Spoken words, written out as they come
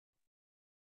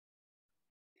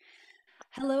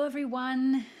Hello,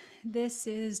 everyone. This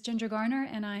is Ginger Garner,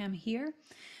 and I am here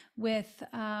with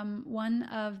one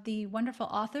of the wonderful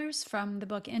authors from the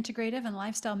book Integrative and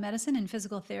Lifestyle Medicine and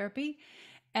Physical Therapy.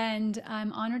 And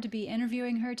I'm honored to be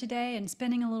interviewing her today and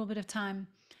spending a little bit of time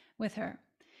with her.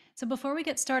 So, before we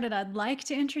get started, I'd like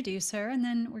to introduce her, and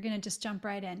then we're going to just jump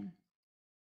right in.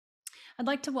 I'd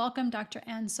like to welcome Dr.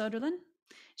 Ann Söderlund.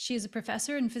 She is a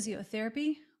professor in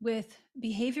physiotherapy with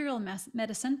behavioral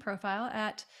medicine profile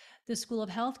at the School of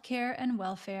Health Care and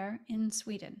Welfare in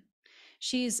Sweden.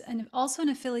 She's also an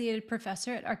affiliated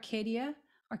professor at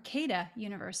Arcada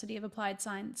University of Applied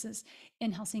Sciences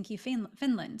in Helsinki,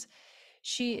 Finland.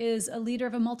 She is a leader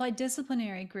of a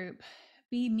multidisciplinary group,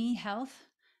 Be Me Health,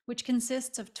 which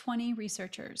consists of 20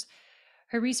 researchers.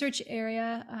 Her research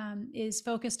area is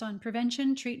focused on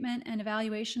prevention, treatment, and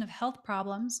evaluation of health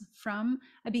problems from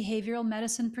a behavioral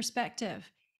medicine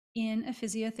perspective in a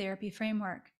physiotherapy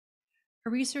framework. Her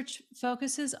research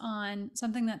focuses on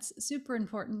something that's super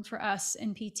important for us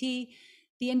in PT,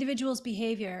 the individual's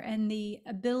behavior and the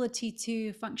ability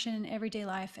to function in everyday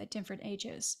life at different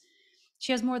ages.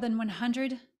 She has more than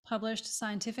 100 published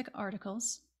scientific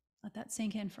articles. Let that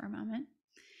sink in for a moment.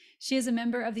 She is a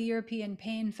member of the European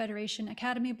Pain Federation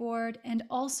Academy Board and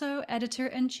also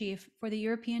editor-in-chief for the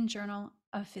European Journal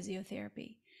of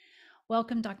Physiotherapy.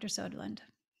 Welcome, Dr. Söderlund.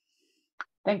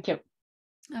 Thank you.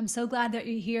 I'm so glad that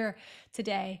you're here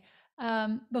today.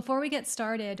 Before we get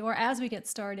started, or as we get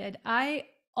started, I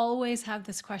always have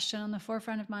this question on the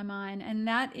forefront of my mind, and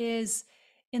that is,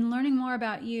 in learning more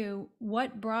about you,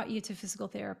 what brought you to physical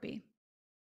therapy?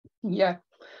 Yeah,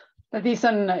 that is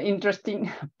an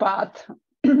interesting part.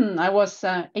 I was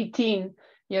 18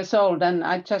 years old, and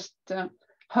I just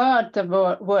heard the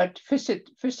word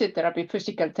physiotherapy,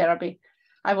 physical therapy.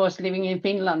 I was living in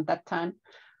Finland that time.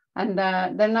 And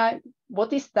then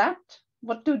what is that?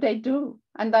 What do they do?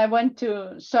 And I went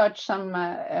to search some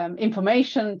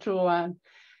information through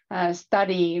a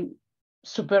study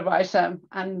supervisor,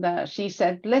 and she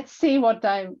said, let's see what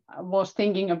I was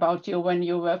thinking about you when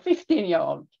you were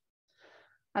 15-year-old.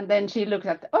 And then she looked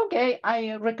at, okay,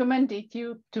 I recommended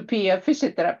you to be a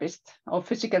physiotherapist or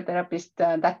physical therapist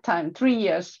that time, 3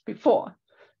 years before.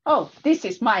 Oh, this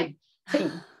is my thing.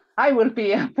 I will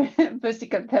be a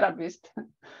physical therapist.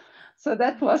 So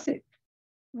that was it.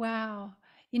 Wow.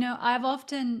 You know, I've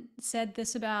often said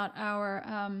this about our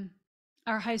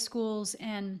high schools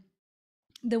and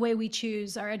the way we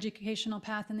choose our educational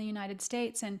path in the United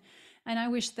States. And I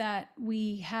wish that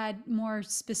we had more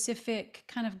specific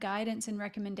kind of guidance and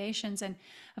recommendations. And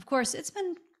of course, it's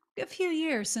been a few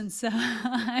years since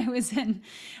I was in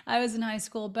high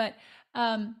school, but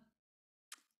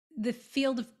the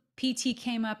field of PT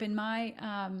came up in my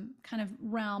kind of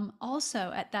realm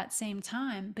also at that same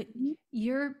time. But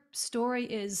your story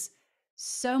is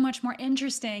so much more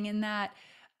interesting in that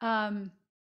a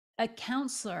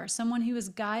counselor, someone who was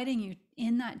guiding you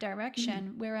in that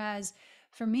direction. Whereas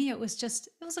for me, it was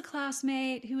a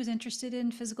classmate who was interested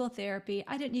in physical therapy.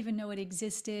 I didn't even know it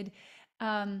existed.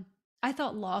 I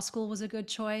thought law school was a good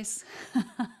choice,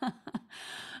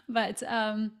 but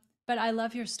I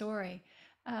love your story.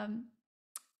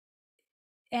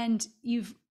 And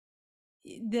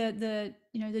the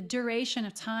duration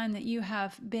of time that you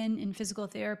have been in physical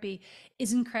therapy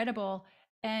is incredible.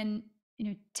 And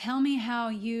tell me how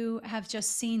you have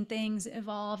just seen things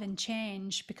evolve and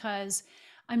change, because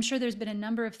I'm sure there's been a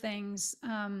number of things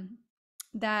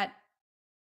that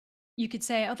you could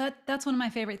say, oh, that's one of my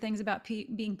favorite things about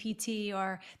being PT,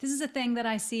 or this is a thing that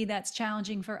I see that's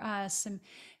challenging for us. And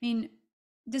I mean,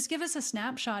 just give us a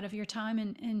snapshot of your time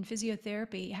in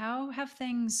physiotherapy. How have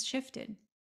things shifted?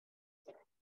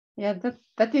 Yeah,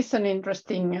 that is an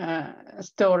interesting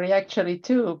story actually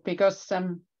too, because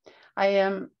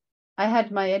I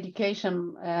had my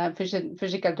education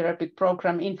physical therapy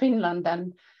program in Finland,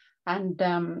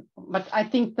 but I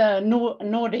think the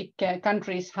Nordic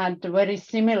countries had very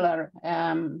similar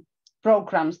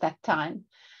programs that time,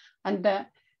 and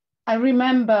I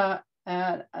remember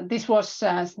this was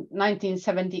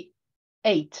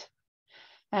 1978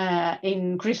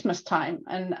 in Christmas time,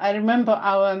 and I remember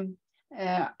our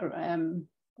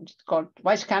what's it called,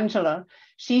 vice chancellor.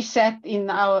 She said in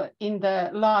the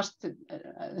last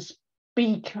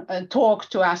talk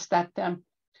to us that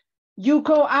you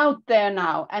go out there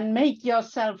now and make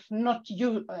yourself not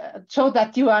you, so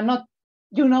that you are not,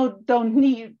 don't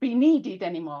be needed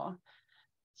anymore.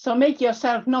 So make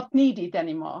yourself not needed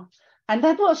anymore. And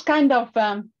that was kind of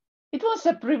it was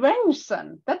a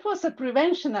prevention. That was a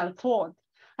preventional thought.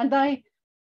 And I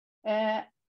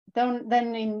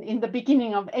then in the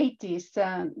beginning of 80s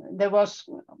there was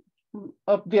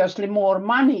obviously more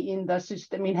money in the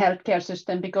system, in healthcare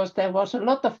system, because there was a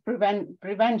lot of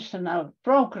preventional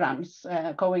programs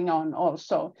going on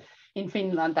also in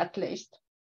Finland at least.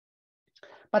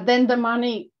 But then the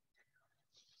money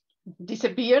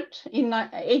disappeared in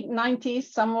 90s,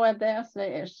 somewhere there.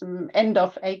 There's some end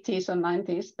of 80s or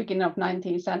 90s, beginning of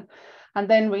 90s, and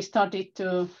then we started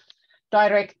to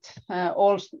direct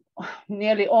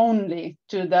nearly only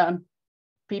to the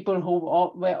people who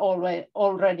were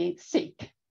already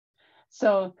sick.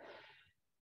 So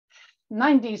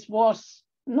 90s was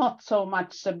not so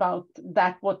much about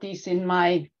that, what is in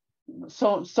my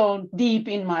so deep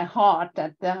in my heart,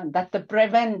 that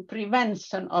the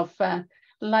prevention of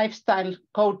lifestyle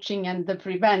coaching and the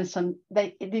prevention,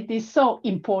 it is so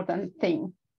important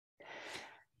thing.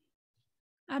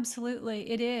 Absolutely,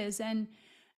 it is. And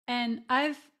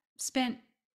I've spent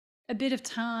a bit of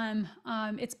time,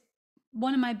 it's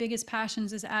one of my biggest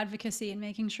passions is advocacy and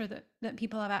making sure that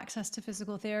people have access to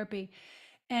physical therapy.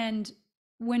 And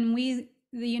when the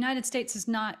United States is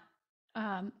not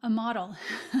a model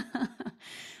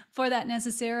for that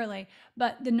necessarily,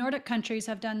 but the Nordic countries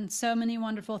have done so many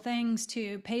wonderful things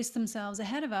to pace themselves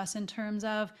ahead of us in terms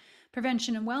of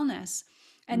prevention and wellness.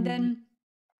 And then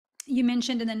you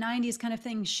mentioned in the 90s kind of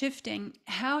things shifting.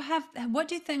 What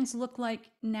do things look like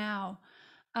now?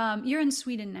 You're in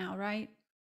Sweden now, right?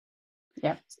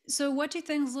 Yeah. So what do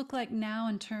things look like now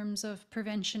in terms of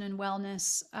prevention and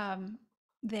wellness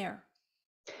there?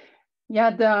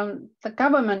 Yeah, the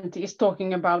government is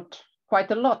talking about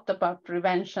quite a lot about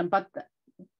prevention, but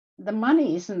the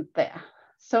money isn't there.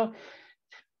 So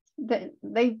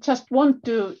they just want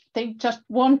to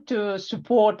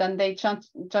support, and they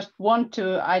just want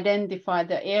to identify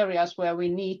the areas where we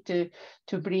need to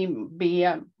be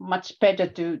much better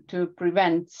to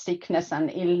prevent sickness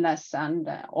and illness, and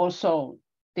also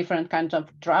different kinds of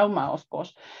trauma, of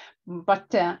course. But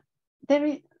the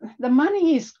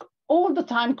money is all the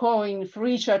time going for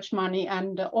research money,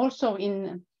 and also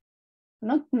in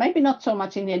maybe not so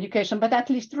much in education, but at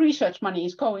least research money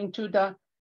is going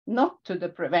not to the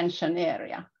prevention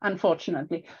area,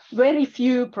 unfortunately. Very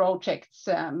few projects,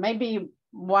 maybe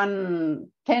 10%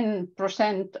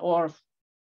 or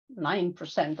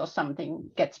 9% or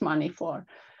something gets money for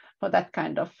that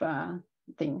kind of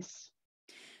things.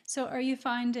 So are you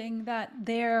finding that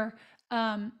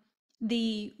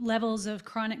the levels of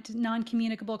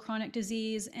non-communicable chronic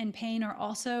disease and pain are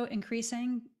also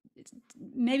increasing?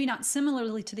 Maybe not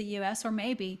similarly to the US, or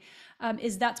maybe.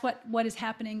 Is that what is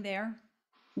happening there?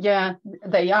 Yeah,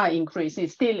 they are increasing,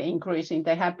 still increasing.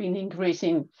 They have been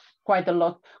increasing quite a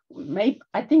lot.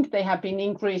 I think they have been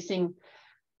increasing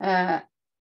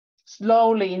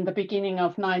slowly in the beginning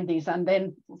of 90s, and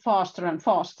then faster and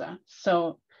faster.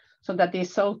 So that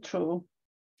is so true.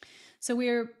 So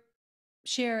we're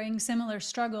sharing similar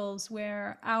struggles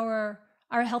where our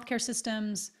healthcare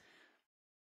systems,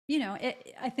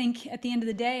 I think at the end of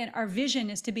the day, our vision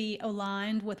is to be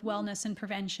aligned with wellness and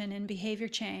prevention and behavior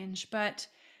change, but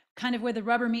kind of where the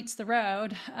rubber meets the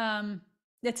road,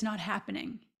 it's not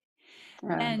happening.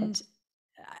 And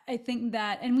I think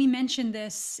that, and we mentioned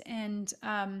this, and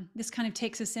this kind of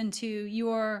takes us into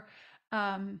your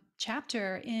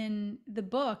chapter in the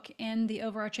book and the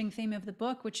overarching theme of the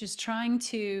book, which is trying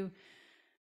to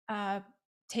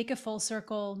take a full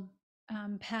circle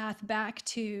path back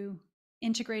to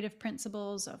integrative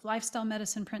principles of lifestyle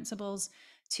medicine principles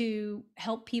to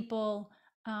help people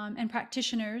and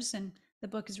practitioners. And the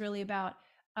book is really about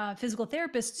physical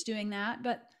therapists doing that,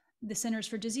 but the Centers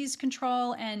for Disease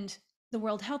Control and the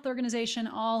World Health Organization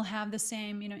all have the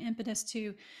same, impetus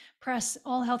to press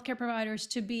all healthcare providers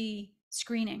to be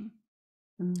screening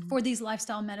for these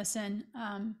lifestyle medicine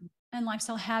and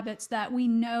lifestyle habits that we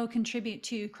know contribute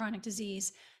to chronic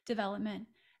disease development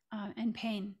and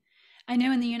pain. I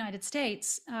know in the United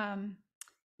States,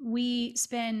 we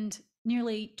spend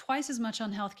nearly twice as much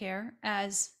on healthcare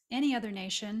as any other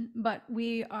nation, but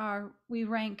we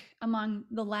rank among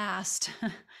the last.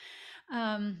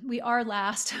 We are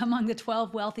last among the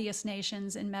 12 wealthiest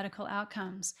nations in medical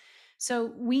outcomes.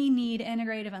 So we need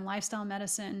integrative and lifestyle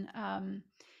medicine.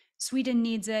 Sweden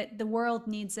needs it. The world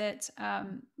needs it.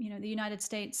 The United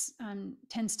States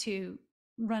tends to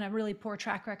run a really poor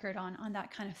track record on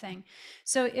that kind of thing.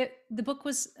 So the book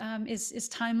is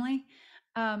timely.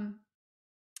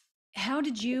 How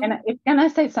did you? Can I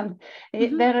say something?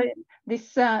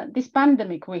 This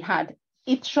pandemic we had,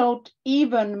 it showed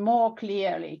even more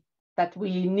clearly that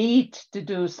we need to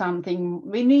do something.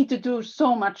 We need to do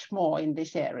so much more in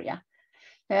this area.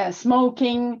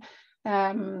 Smoking,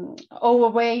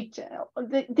 overweight,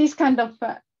 these kind of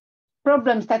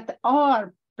problems that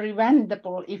are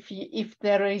preventable if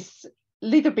there is a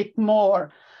little bit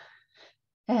more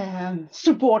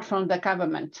support from the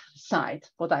government side,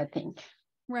 what I think.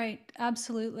 Right,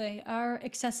 absolutely. Our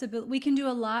accessibility, we can do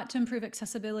a lot to improve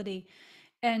accessibility.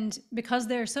 And because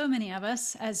there are so many of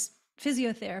us as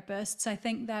physiotherapists, I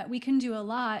think that we can do a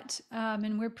lot.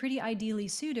 And we're pretty ideally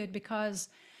suited because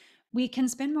we can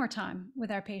spend more time with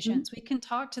our patients. We can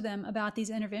talk to them about these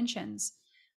interventions.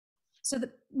 So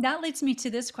that leads me to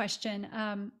this question.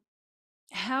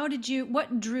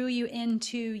 What drew you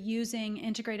into using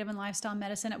integrative and lifestyle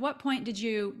medicine? At what point did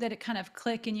it kind of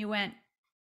click and you went,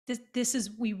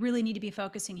 we really need to be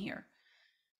focusing here?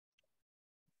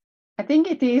 I think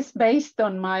it is based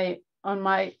on my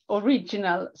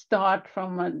original start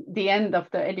from the end of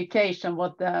the education,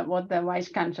 what the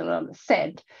vice chancellor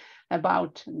said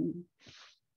about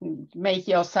make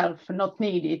yourself not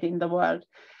needed in the world,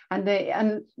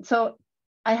 and so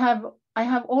I have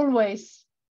always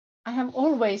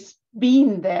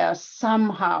been there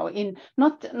somehow, in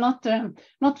not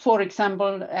for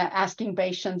example asking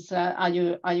patients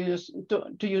do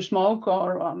you smoke,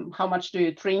 or how much do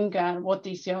you drink, and what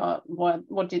do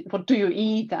you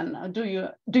eat, and do you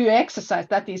exercise.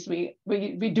 That is, we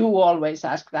do always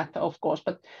ask that, of course,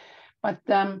 but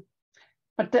there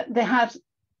has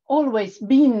always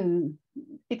been,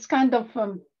 it's kind of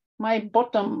my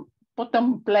bottom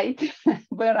plate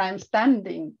where I'm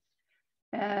standing.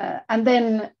 And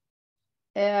then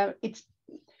it's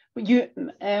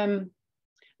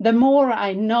the more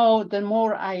I know, the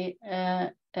more I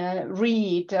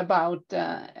read about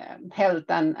health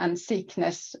and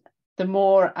sickness, the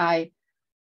more I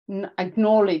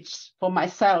acknowledge for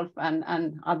myself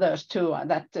and others too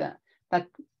that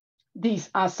these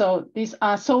are so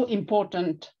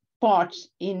important parts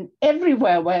in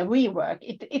everywhere where we work.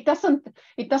 It doesn't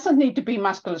need to be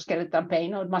musculoskeletal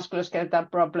pain or musculoskeletal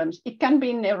problems. It can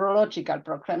be neurological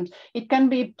problems. It can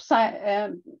be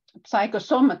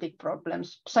psychosomatic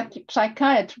problems,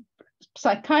 psychiatric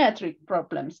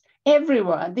problems.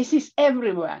 Everywhere. This is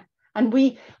everywhere. And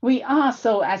we are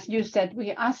so, as you said,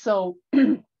 we are so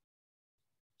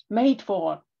made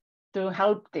for to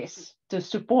help this, to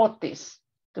support this,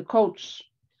 to coach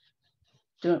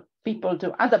to people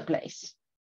to other place,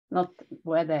 not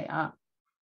where they are.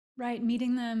 Right,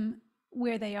 meeting them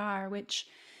where they are, which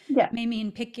may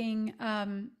mean picking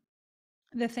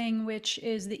the thing which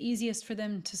is the easiest for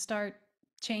them to start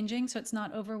changing, so it's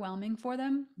not overwhelming for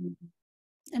them. Mm-hmm.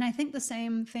 And I think the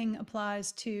same thing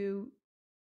applies to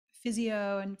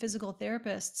physio and physical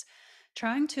therapists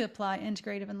trying to apply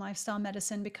integrative and lifestyle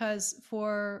medicine, because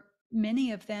for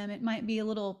many of them, it might be a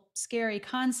little scary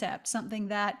concept, something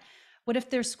that, what if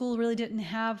their school really didn't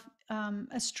have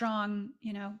a strong,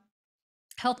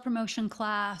 health promotion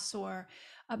class, or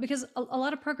because a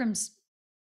lot of programs,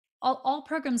 all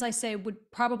programs I say would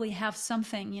probably have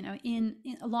something, in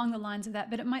along the lines of that,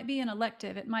 but it might be an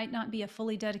elective. It might not be a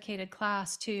fully dedicated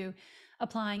class to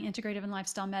applying integrative and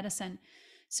lifestyle medicine.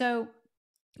 So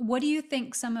what do you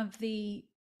think some of the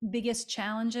biggest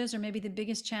challenges, or maybe the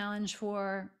biggest challenge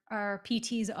for our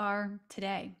PTs are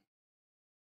today?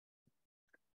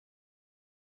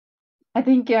 I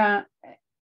think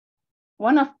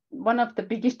one of the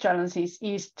biggest challenges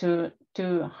is to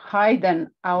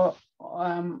heighten our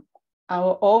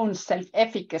own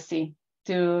self-efficacy,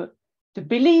 to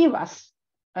believe us,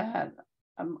 to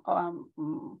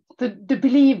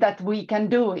believe that we can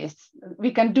do it,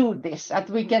 we can do this, that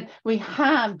we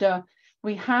have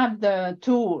the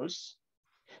tools.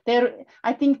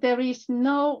 I think there is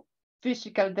no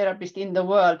physical therapist in the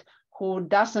world who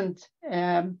doesn't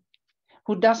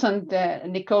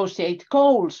negotiate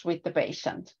goals with the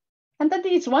patient, and that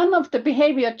is one of the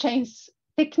behavior change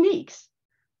techniques.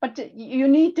 But you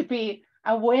need to be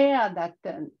aware that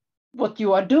what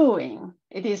you are doing,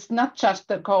 it is not just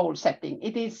the goal setting.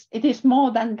 It is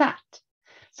more than that.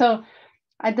 So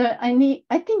I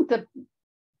think that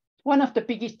one of the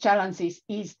biggest challenges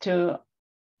is to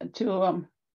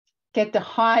get the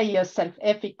higher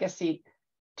self-efficacy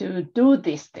to do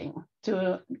this thing,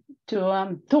 to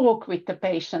talk with the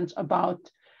patients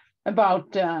about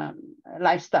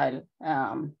lifestyle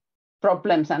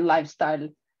problems and lifestyle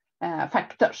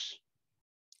factors.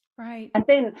 Right.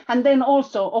 And then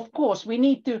also, of course, we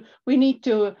need to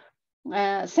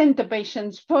send the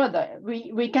patients further.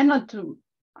 We cannot.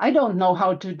 I don't know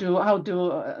how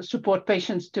to support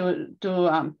patients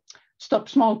to stop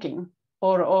smoking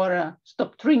or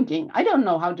stop drinking. I don't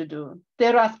know how to do.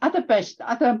 There are other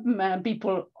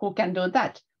people who can do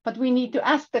that, but we need to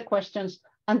ask the questions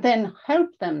and then help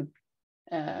them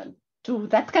to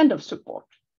that kind of support.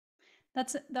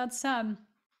 That's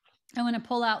I want to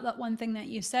pull out that one thing that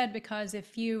you said, because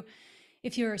if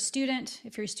you're a student,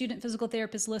 if you're a student physical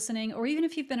therapist listening, or even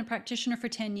if you've been a practitioner for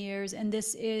 10 years and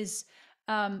this is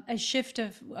a shift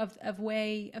of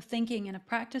way of thinking and a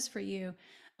practice for you,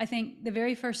 I think the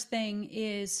very first thing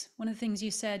is, one of the things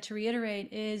you said, to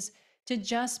reiterate, is to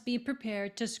just be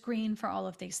prepared to screen for all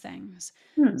of these things.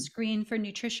 Screen for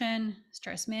nutrition,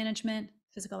 stress management,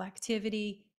 physical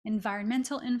activity,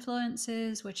 environmental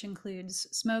influences, which includes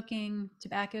smoking,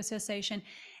 tobacco cessation,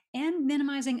 and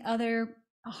minimizing other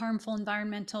harmful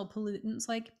environmental pollutants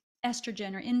like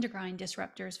estrogen or endocrine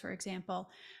disruptors, for example.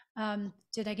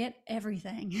 Did I get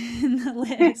everything in the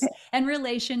list? And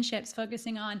relationships,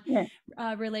 focusing on Yeah.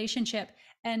 relationship.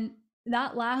 And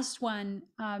that last one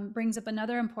brings up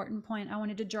another important point I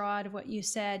wanted to draw out of what you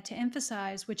said to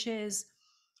emphasize, which is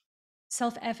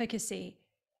self-efficacy.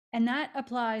 And that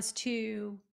applies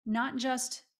to not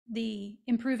just the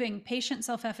improving patient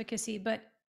self-efficacy, but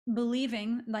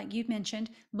believing, like you mentioned,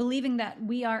 believing that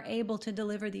we are able to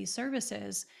deliver these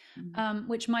services,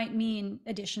 which might mean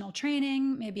additional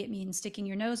training. Maybe it means sticking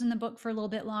your nose in the book for a little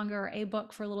bit longer, or a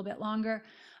book for a little bit longer.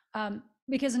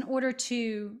 Because in order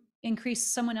to increase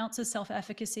someone else's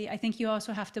self-efficacy, I think you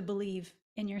also have to believe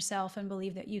in yourself and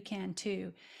believe that you can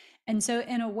too. And so,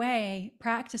 in a way,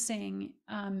 practicing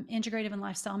integrative and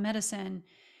lifestyle medicine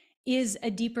is a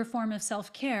deeper form of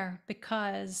self-care,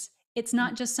 because it's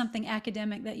not just something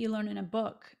academic that you learn in a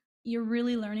book. You're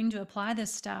really learning to apply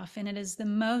this stuff, and it is the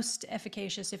most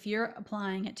efficacious if you're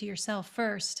applying it to yourself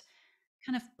first,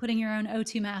 kind of putting your own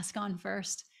O2 mask on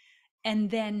first,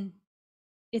 and then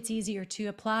it's easier to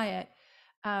apply it.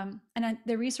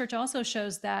 The research also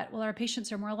shows that, well, our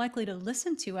patients are more likely to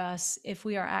listen to us if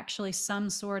we are actually some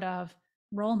sort of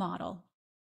role model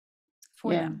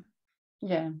for Yeah. them.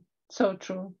 Yeah. So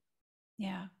true.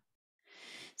 Yeah.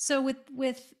 So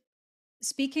with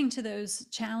speaking to those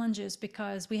challenges,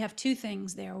 because we have two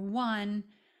things there. One,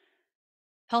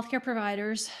 healthcare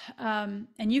providers, and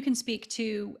you can speak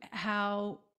to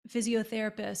how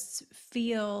physiotherapists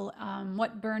feel,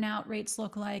 what burnout rates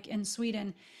look like in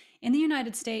Sweden. In the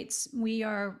United States, we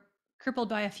are crippled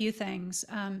by a few things: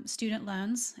 student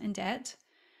loans and debt,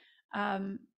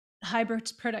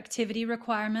 hybrid productivity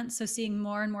requirements, so seeing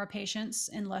more and more patients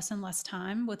in less and less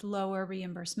time with lower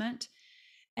reimbursement,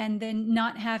 and then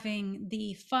not having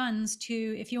the funds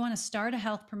to, if you want to start a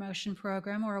health promotion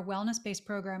program or a wellness-based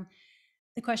program,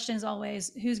 the question is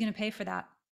always, who's going to pay for that?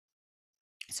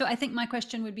 So I think my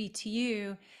question would be to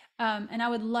you, and I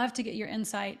would love to get your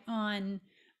insight on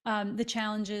the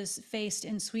challenges faced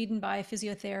in Sweden by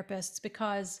physiotherapists,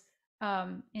 because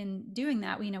in doing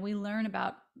that, we learn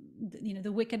about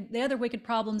the other wicked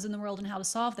problems in the world and how to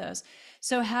solve those.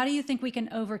 So how do you think we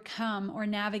can overcome or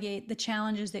navigate the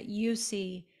challenges that you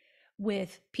see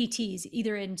with PTs,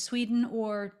 either in Sweden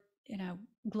or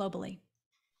globally?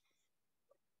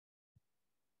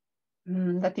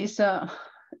 It is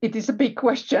a big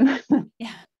question.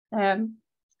 Yeah.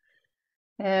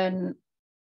 And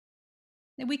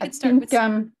We I could start think, with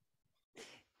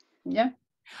yeah.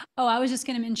 Oh, I was just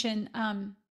going to mention,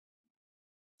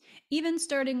 even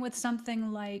starting with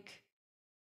something like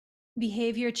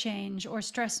behavior change or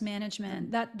stress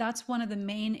management, that's one of the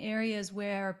main areas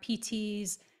where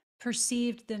PTs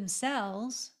perceived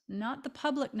themselves, not the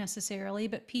public necessarily,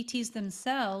 but PTs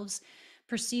themselves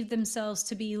perceived themselves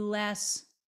to be less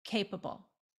capable.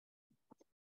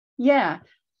 Yeah,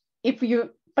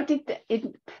 but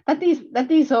that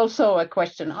is also a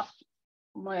question.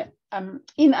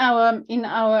 In our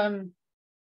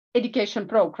education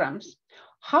programs,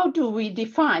 how do we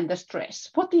define the stress?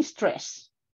 What is stress?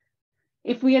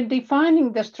 If we are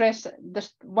defining the stress,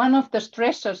 one of the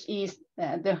stressors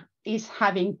is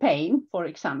having pain, for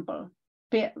example.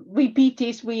 We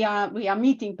PTs, we are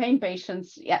meeting pain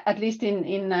patients, at least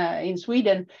in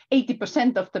Sweden.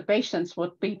 80% of the patients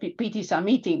what PTs are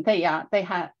meeting, they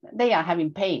are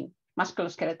having pain,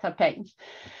 musculoskeletal pain.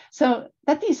 So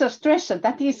that is a stressor.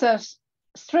 That is a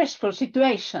stressful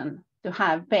situation to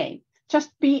have pain.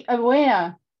 Just be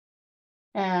aware.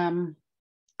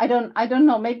 I don't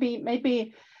know.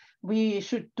 Maybe we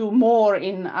should do more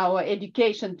in our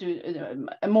education to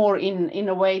more in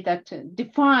a way that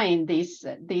define these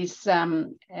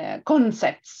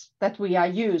concepts that we are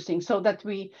using, so that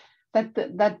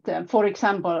for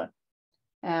example,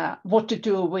 what to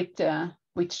do with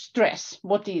stress.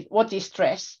 What is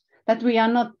stress? That we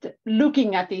are not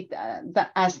looking at it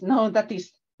as no, that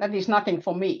is nothing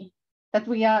for me. That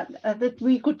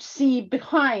we could see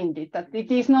behind it, that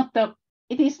it is not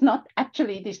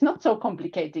so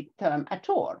complicated term at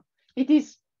all. It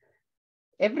is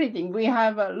everything. We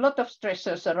have a lot of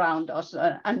stressors around us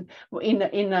and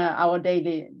in our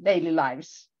daily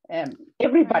lives.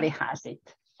 Everybody has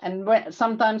it, and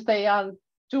sometimes they are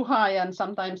too high, and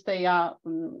sometimes they are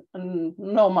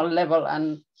normal level,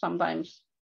 and sometimes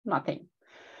nothing.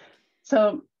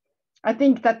 So I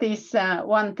think that is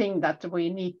one thing that we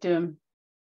need to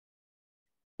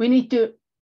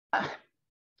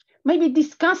maybe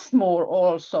discuss more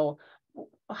also.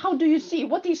 How do you see,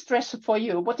 what is stress for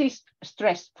you? What is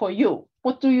stress for you?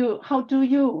 How do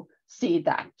you see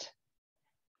that?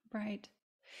 Right.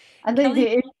 And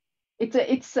Kelly,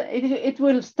 it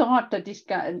will start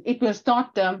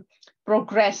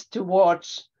progress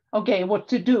towards, okay, what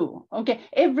to do. Okay,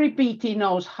 every PT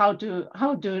knows how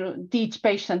to teach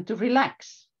patient to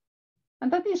relax,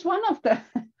 and that is one of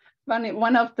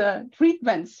the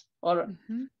treatments or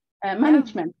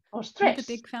management or stress. one of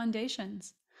the big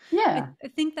foundations. Yeah. I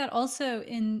think that also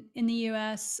in the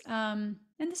US, and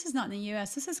this is not in the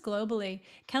US, this is globally.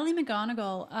 Kelly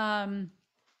McGonigal,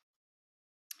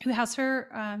 who has her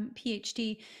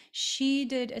PhD, she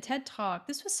did a TED Talk.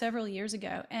 This was several years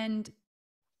ago. And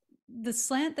the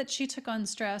slant that she took on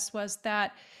stress was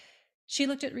that she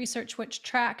looked at research which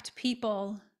tracked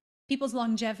people's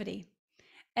longevity.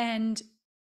 And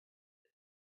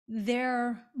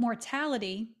their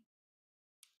mortality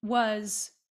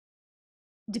was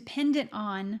dependent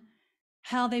on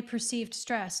how they perceived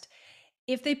stress.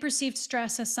 If they perceived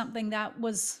stress as something that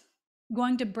was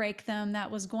going to break them,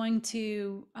 that was going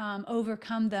to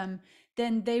overcome them,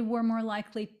 then they were more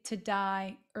likely to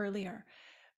die earlier.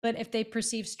 But if they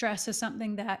perceived stress as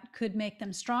something that could make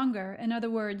them stronger, in other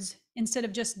words, instead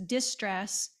of just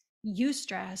distress,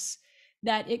 eustress,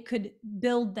 that it could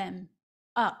build them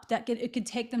up, that it could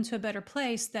take them to a better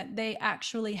place, that they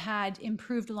actually had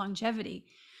improved longevity,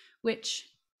 which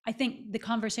I think the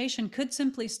conversation could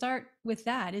simply start with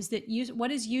that, is that what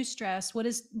is eustress? What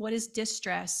is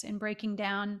distress? And breaking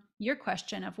down your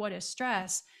question of what is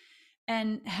stress,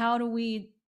 and how do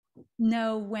we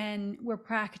know when we're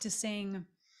practicing,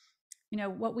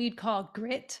 what we'd call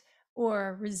grit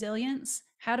or resilience?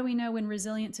 How do we know when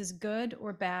resilience is good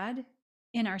or bad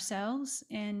in ourselves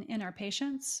and in our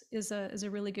patients is a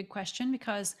really good question,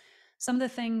 because some of the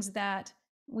things that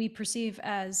we perceive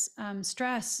as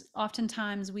stress,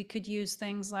 oftentimes we could use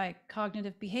things like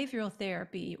cognitive behavioral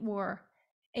therapy or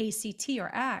ACT or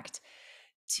ACT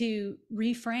to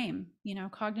reframe,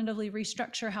 cognitively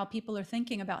restructure how people are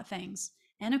thinking about things.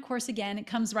 And of course, again, it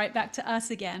comes right back to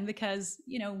us again, because,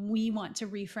 we want to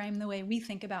reframe the way we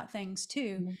think about things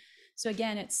too. Mm-hmm. So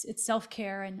again, it's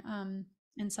self-care and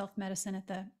self-medicine at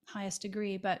the highest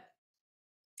degree. But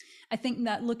I think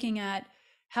that looking at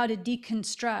how to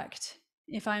deconstruct,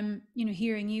 if I'm,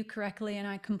 hearing you correctly, and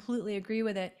I completely agree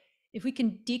with it, if we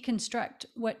can deconstruct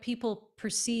what people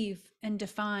perceive and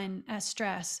define as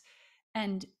stress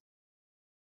and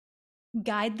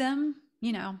guide them,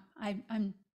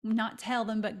 I'm not tell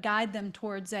them, but guide them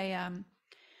towards a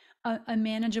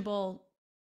manageable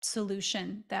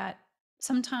solution, that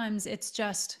sometimes it's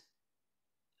just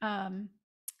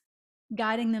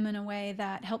guiding them in a way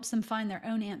that helps them find their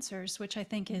own answers, which I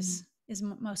think is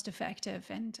most effective.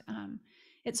 And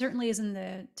it certainly is in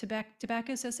the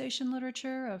tobacco cessation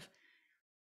literature of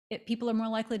it. People are more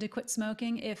likely to quit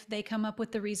smoking if they come up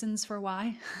with the reasons for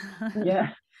why.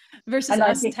 Yeah. Versus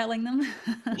us telling them.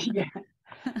 Yeah.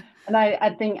 And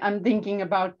I'm thinking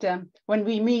about when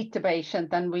we meet the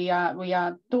patient and we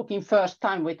are talking first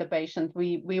time with the patient,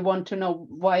 we want to know,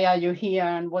 why are you here,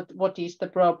 and what is the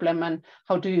problem, and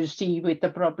how do you see with the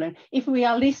problem. If we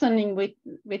are listening with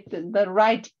the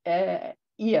right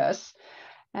ears,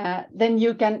 then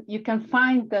you can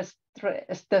find the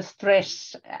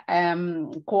stress,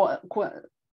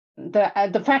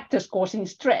 the factors causing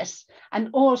stress, and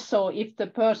also if the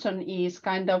person is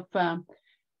kind of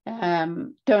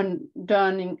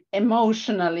turning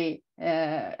emotionally,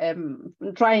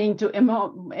 trying to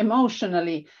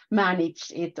emotionally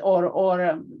manage it,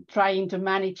 or trying to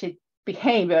manage it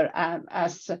behavior,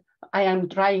 as I am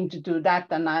trying to do that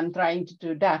and I'm trying to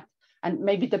do that, and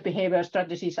maybe the behavior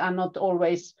strategies are not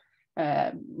always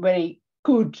very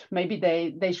good. Maybe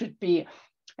they should be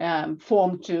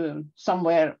formed to some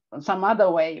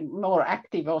other way, more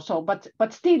active or so. But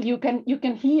still, you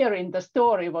can hear in the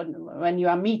story when you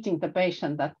are meeting the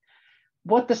patient that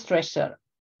what the stressor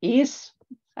is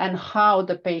and how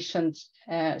the patient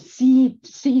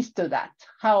sees to that,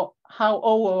 how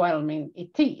overwhelming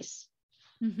it is.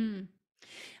 Mm-hmm.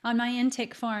 On my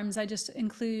intake forms, I just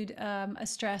include a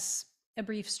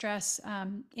brief stress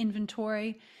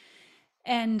inventory.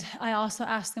 And I also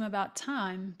ask them about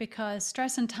time, because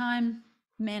stress and time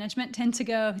management tend to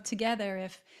go together.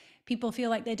 If people feel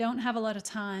like they don't have a lot of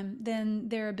time, then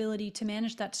their ability to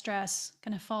manage that stress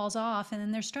kind of falls off, and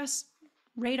then their stress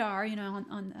radar,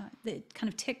 it kind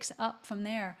of ticks up from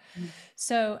there.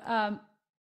 So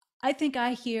I think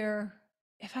I hear,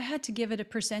 if I had to give it a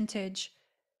percentage,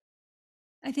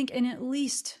 I think in at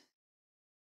least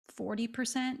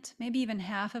 40%, maybe even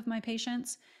half of my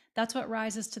patients, that's what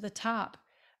rises to the top.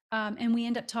 And we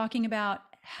end up talking about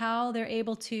how they're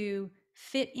able to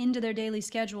fit into their daily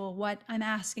schedule what I'm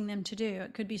asking them to do.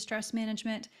 It could be stress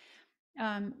management.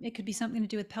 It could be something to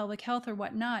do with pelvic health or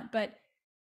whatnot. But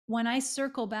when I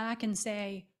circle back and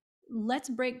say, let's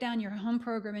break down your home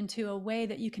program into a way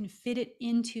that you can fit it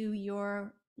into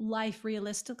your life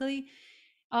realistically,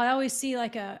 I always see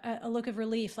like a look of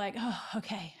relief, like, oh,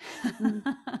 okay.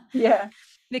 Yeah.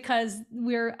 Because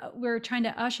we're trying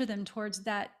to usher them towards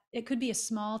that. It could be a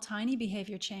small, tiny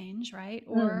behavior change, right?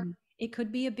 Or it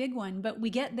could be a big one, but we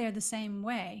get there the same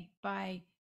way by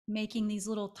making these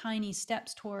little tiny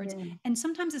steps towards. Yeah. And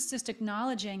sometimes it's just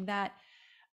acknowledging that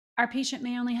our patient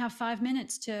may only have 5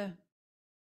 minutes to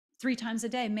 3 times a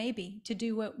day, maybe, to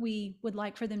do what we would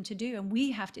like for them to do. And we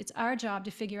have to, it's our job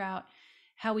to figure out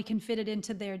how we can fit it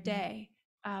into their day,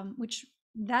 which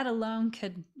that alone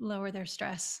could lower their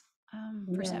stress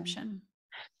perception.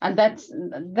 And that's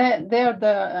there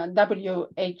the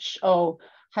WHO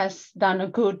has done a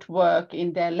good work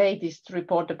in their latest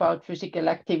report about physical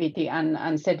activity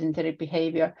and sedentary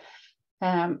behavior,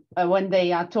 when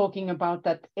they are talking about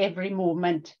that every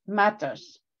movement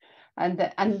matters.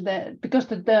 Because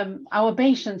our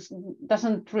patients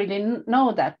doesn't really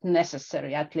know that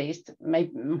necessary, at least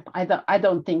maybe I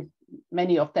don't think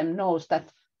many of them knows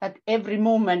that every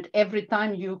movement, every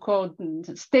time you go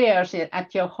stairs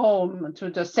at your home to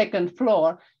the second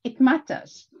floor, it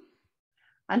matters.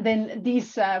 And then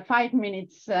these 5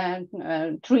 minutes,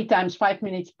 3 times 5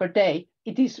 minutes per day,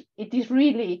 it is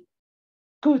really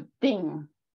good thing.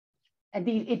 And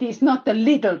it is not a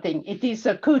little thing. It is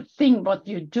a good thing what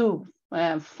you do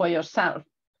for yourself,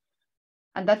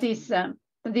 and that is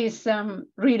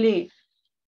really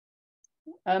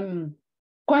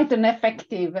quite an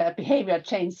effective behavior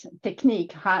change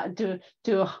technique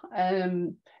to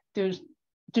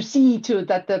see to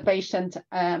that the patient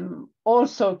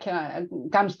also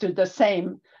comes to the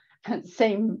same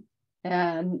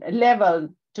level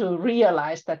to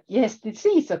realize that yes, this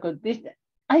is a good.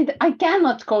 I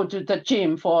cannot go to the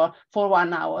gym for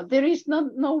 1 hour. There is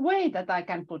no way that I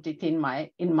can put it in my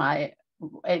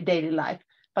daily life,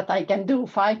 but I can do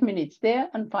 5 minutes there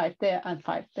and 5 there and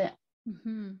 5 there.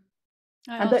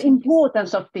 And the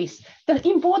importance of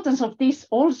this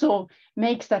also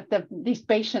makes that these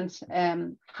patients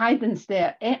heightens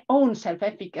their own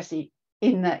self-efficacy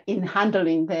in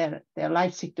handling their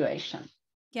life situation.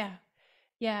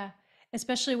 Yeah.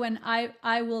 Especially when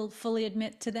I will fully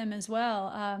admit to them as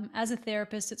well. As a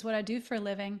therapist, it's what I do for a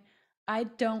living. I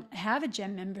don't have a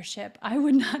gym membership. I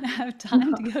would not have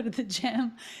time to go to the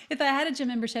gym if I had a gym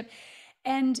membership.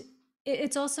 And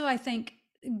it's also, I think,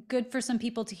 good for some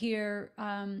people to hear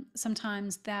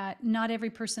sometimes that not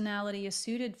every personality is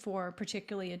suited for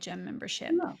particularly a gym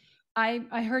membership. No.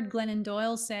 I heard Glennon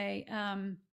Doyle say,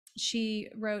 she's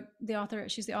the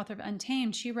author of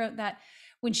Untamed. She wrote that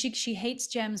when she hates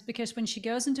gyms because when she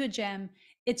goes into a gym,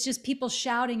 it's just people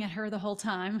shouting at her the whole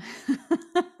time,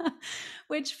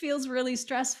 which feels really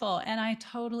stressful. And I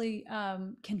totally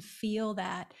can feel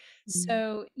that.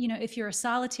 So, if you're a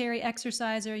solitary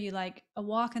exerciser, you like a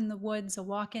walk in the woods, a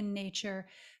walk in nature,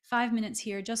 5 minutes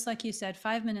here, just like you said,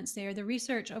 5 minutes there, the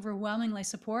research overwhelmingly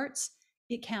supports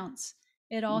it counts.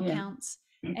 It all counts.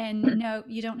 And no,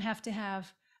 you don't have to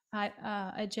have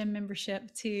a gym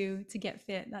membership to get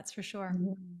fit. That's for sure.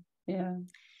 Yeah.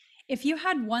 If you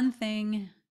had one thing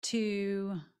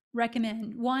to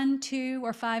recommend, 1, 2,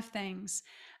 or 5 things,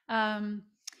 Anne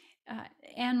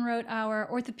wrote our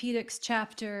orthopedics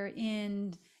chapter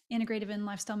in Integrative and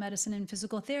Lifestyle Medicine and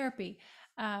Physical Therapy,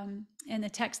 and the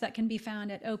text that can be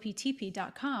found at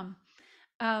optp.com.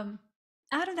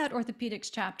 Out of that orthopedics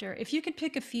chapter, if you could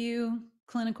pick a few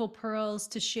clinical pearls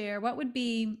to share, what would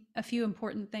be a few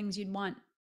important things you'd want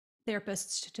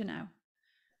therapists to know?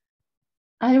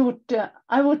 I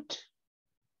would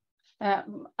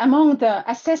among the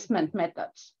assessment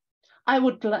methods, I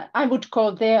would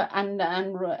go there and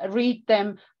read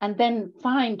them and then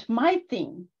find my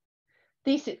thing.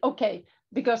 This is okay,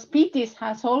 because PTs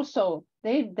has also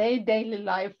their daily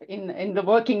life in the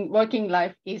working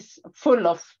life is full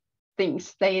of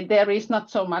things. There is not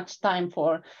so much time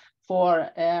for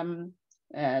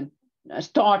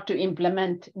start to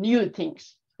implement new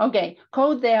things. Okay,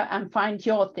 go there and find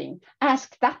your thing.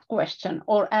 Ask that question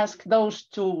or ask those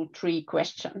 2-3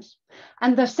 questions.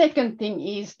 And the second thing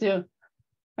is to,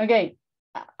 okay,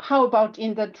 how about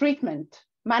in the treatment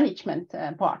management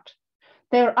part?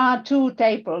 There are 2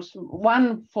 tables,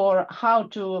 one for how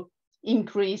to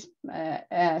increase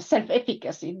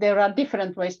self-efficacy. There are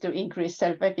different ways to increase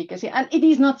self-efficacy, and it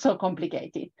is not so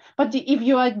complicated. But if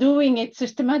you are doing it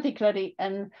systematically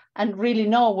and really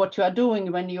know what you are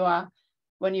doing when you are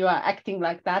acting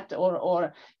like that,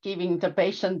 or giving the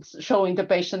patients, showing the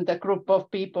patient a group of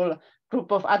people,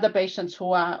 group of other patients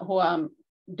who are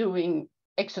doing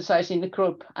exercise in the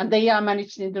group, and they are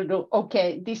managing to do,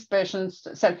 okay, this person's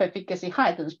self-efficacy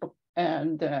heightens,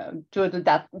 and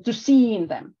to seeing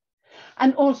them.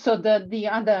 And also the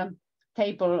other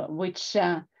table which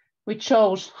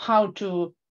shows how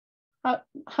to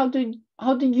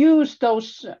use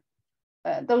those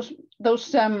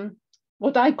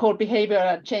what I call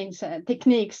behavioral change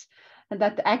techniques,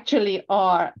 that actually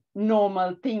are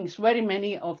normal things. Very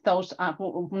many of those are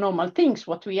normal things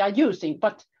what we are using,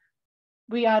 but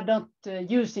we are not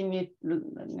using it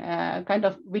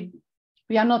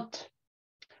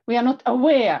we are not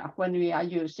aware when we are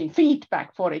using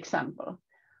feedback, for example,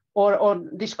 or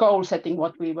this goal setting,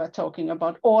 what we were talking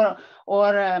about, or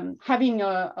having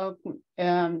a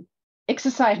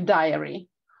exercise diary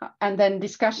and then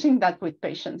discussing that with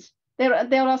patients.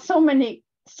 There are so many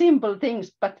simple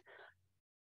things, but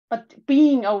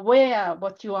being aware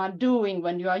what you are doing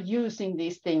when you are using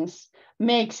these things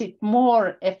makes it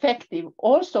more effective.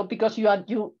 Also, because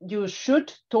you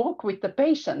should talk with the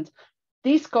patient.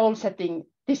 This goal setting,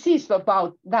 this is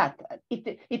about that.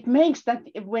 It makes that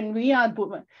when we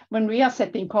are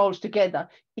setting goals together,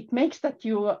 it makes that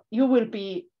it will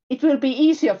be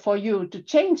easier for you to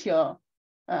change your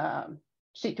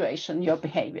situation, your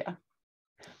behavior.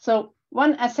 So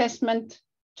one assessment,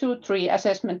 2-3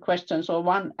 assessment questions,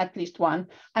 or at least one,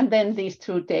 and then these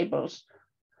 2 tables,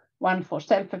 one for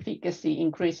self-efficacy,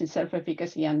 increasing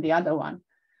self-efficacy, and the other one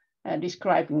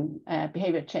describing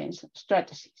behavior change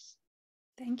strategies.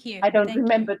 Thank you. I don't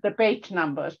remember the page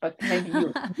numbers, but maybe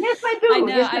you. Yes, I do. I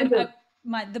know. Yes, I do.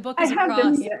 The book is across. I have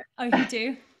them here. Oh, you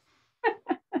do?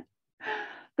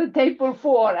 The table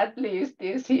 4 at least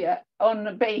is here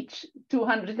on page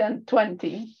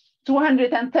 220,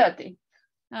 230.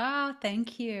 Oh,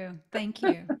 thank you. Thank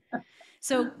you.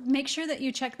 So make sure that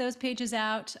you check those pages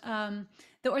out.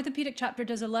 The orthopedic chapter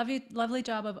does a lovely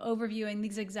job of overviewing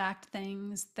these exact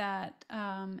things that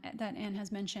Anne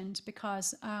has mentioned,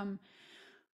 because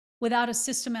without a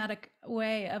systematic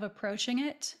way of approaching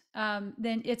it,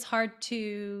 then it's hard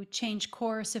to change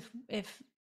course if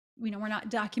we're not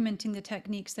documenting the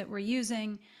techniques that we're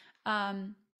using,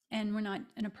 and we're not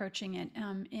approaching it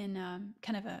in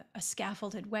kind of a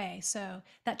scaffolded way. So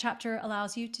that chapter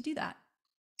allows you to do that.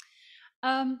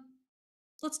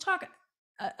 Let's talk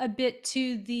a bit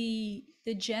to the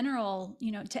general,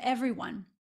 to everyone,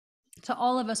 to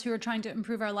all of us who are trying to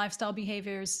improve our lifestyle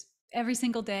behaviors every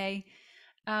single day.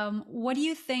 What do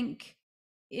you think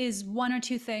is 1 or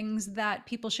 2 things that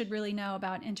people should really know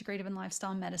about integrative and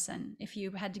lifestyle medicine, if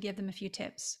you had to give them a few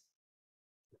tips?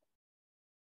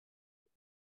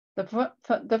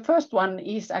 The first one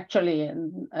is actually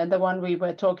the one we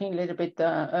were talking a little bit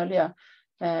earlier,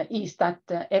 is that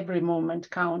every moment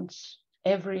counts.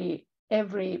 Every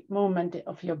movement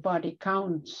of your body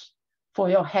counts for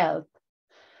your health.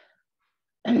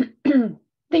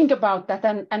 Think about that,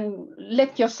 and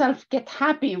let yourself get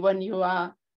happy when you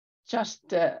are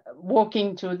just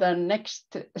walking to the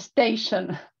next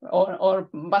station or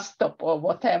bus stop or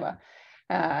whatever.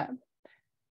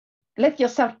 Let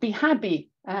yourself be happy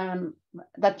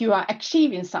that you are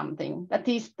achieving something. That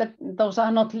those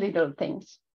are not little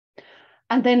things.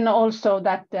 And then also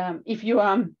that if you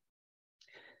are,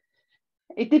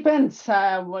 it depends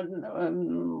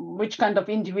which kind of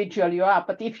individual you are.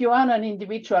 But if you are an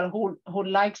individual who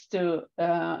likes to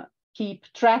keep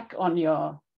track on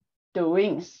your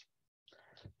doings,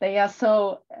 there are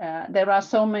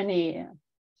so many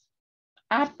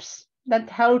apps that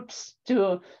helps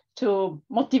to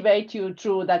motivate you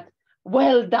through that.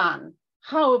 Well done.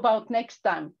 How about next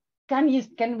time? Can we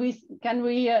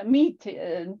meet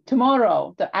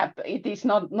tomorrow? The app, it is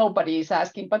not, nobody is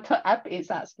asking, but the app is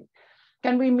asking.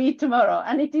 Can we meet tomorrow?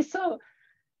 And it is so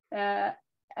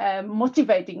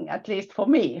motivating, at least for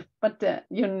me. But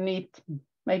you need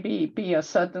maybe be a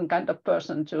certain kind of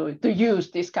person to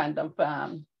use this kind of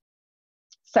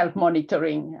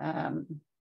self-monitoring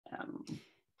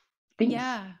things.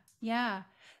 Yeah.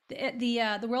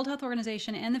 The World Health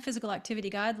Organization and the Physical Activity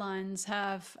Guidelines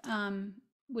have,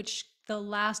 which the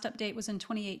last update was in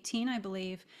 2018, I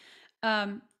believe,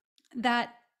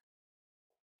 that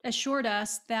assured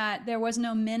us that there was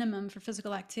no minimum for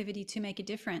physical activity to make a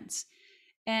difference.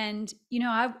 And, you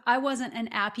know, I wasn't an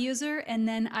app user, and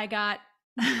then I got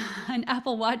an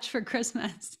Apple Watch for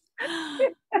Christmas.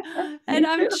 And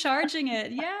I'm charging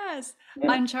it. Yes,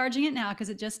 Yeah. I'm charging it now because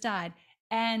it just died.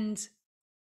 And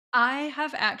I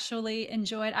have actually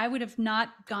enjoyed, I would have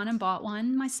not gone and bought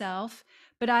one myself,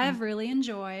 but I have really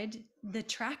enjoyed the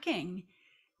tracking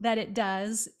that it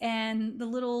does and the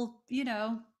little, you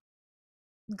know,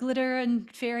 glitter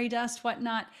and fairy dust,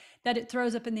 whatnot, that it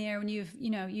throws up in the air when you've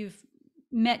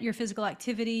met your physical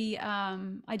activity.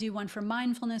 I do one for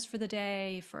mindfulness for the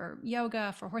day, for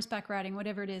yoga, for horseback riding,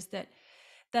 whatever it is that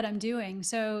I'm doing.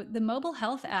 So the mobile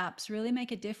health apps really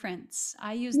make a difference.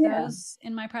 I use those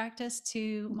in my practice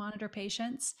to monitor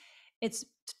patients. It's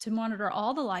to monitor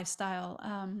all the lifestyle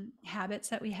habits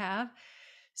that we have.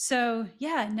 So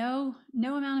yeah, no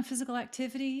amount of physical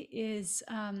activity is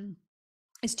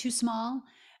too small.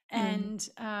 And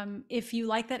if you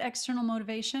like that external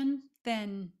motivation,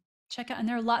 then check out. And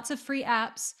there are lots of free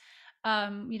apps.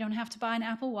 You don't have to buy an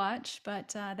Apple Watch,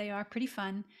 but they are pretty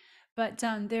fun. But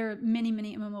there are many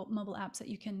mobile apps that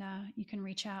you can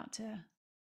reach out to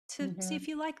see if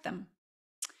you like them.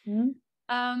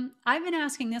 I've been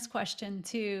asking this question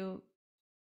to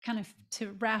kind of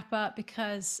to wrap up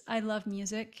because I love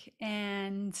music,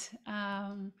 and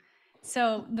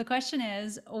so the question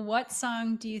is, what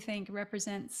song do you think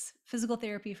represents physical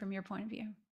therapy from your point of view?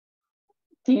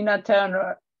 Tina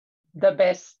Turner, the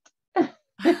best.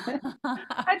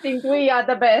 I think we are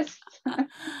the best. And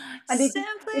it's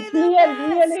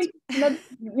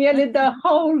nearly the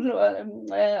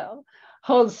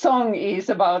whole song is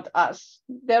about us.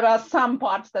 There are some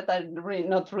parts that are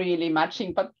not really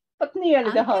matching, but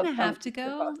nearly the whole song.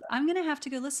 I'm gonna have to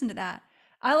go listen to that.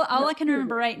 All I can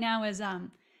remember right now is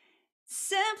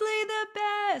simply the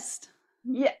best.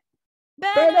 Yeah.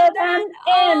 Better than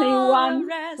anyone.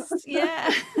 Rest.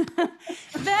 Yeah. Better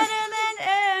than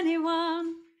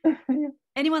anyone.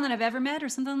 Anyone that I've ever met or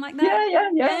something like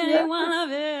that? Yeah. Anyone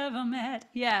I've ever met.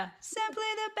 Yeah. Simply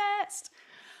the best.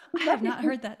 I have not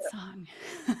heard that song.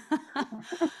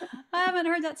 I haven't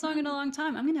heard that song in a long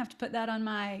time. I'm going to have to put that on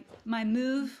my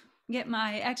move, get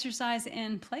my exercise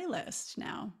in playlist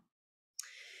now.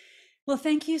 Well,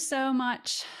 thank you so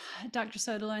much, Dr.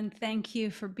 Söderlund. Thank you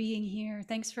for being here.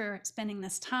 Thanks for spending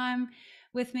this time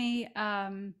with me.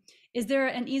 Is there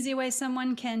an easy way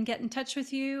someone can get in touch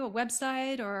with you, a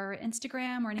website or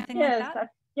Instagram or anything like that?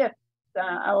 Yes,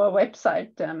 our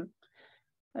website,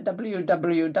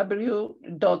 www.mdu.se.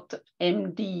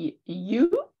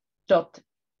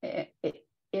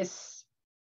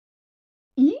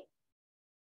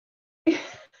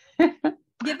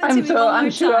 Give it to me one more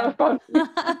time.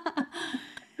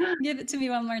 Give it to me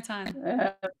one more time.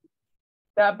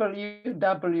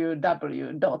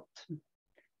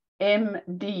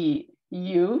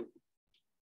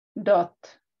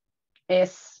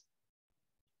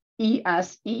 www.mdu.se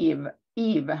as Eve,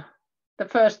 the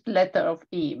first letter of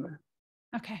Eve.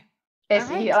 Okay.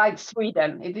 SE, like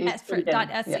Sweden. It is Sweden.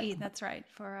 .se. Yeah. That's right,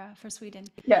 for Sweden.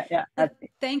 Yeah.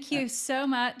 Thank you so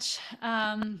much.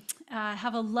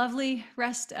 Have a lovely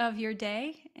rest of your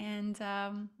day, and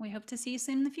we hope to see you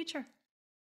soon in the future.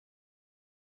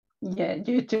 Yeah,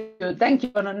 you too. Thank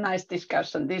you for a nice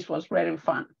discussion. This was very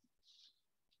fun.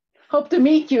 Hope to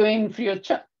meet you in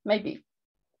future, maybe.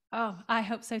 Oh, I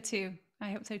hope so too.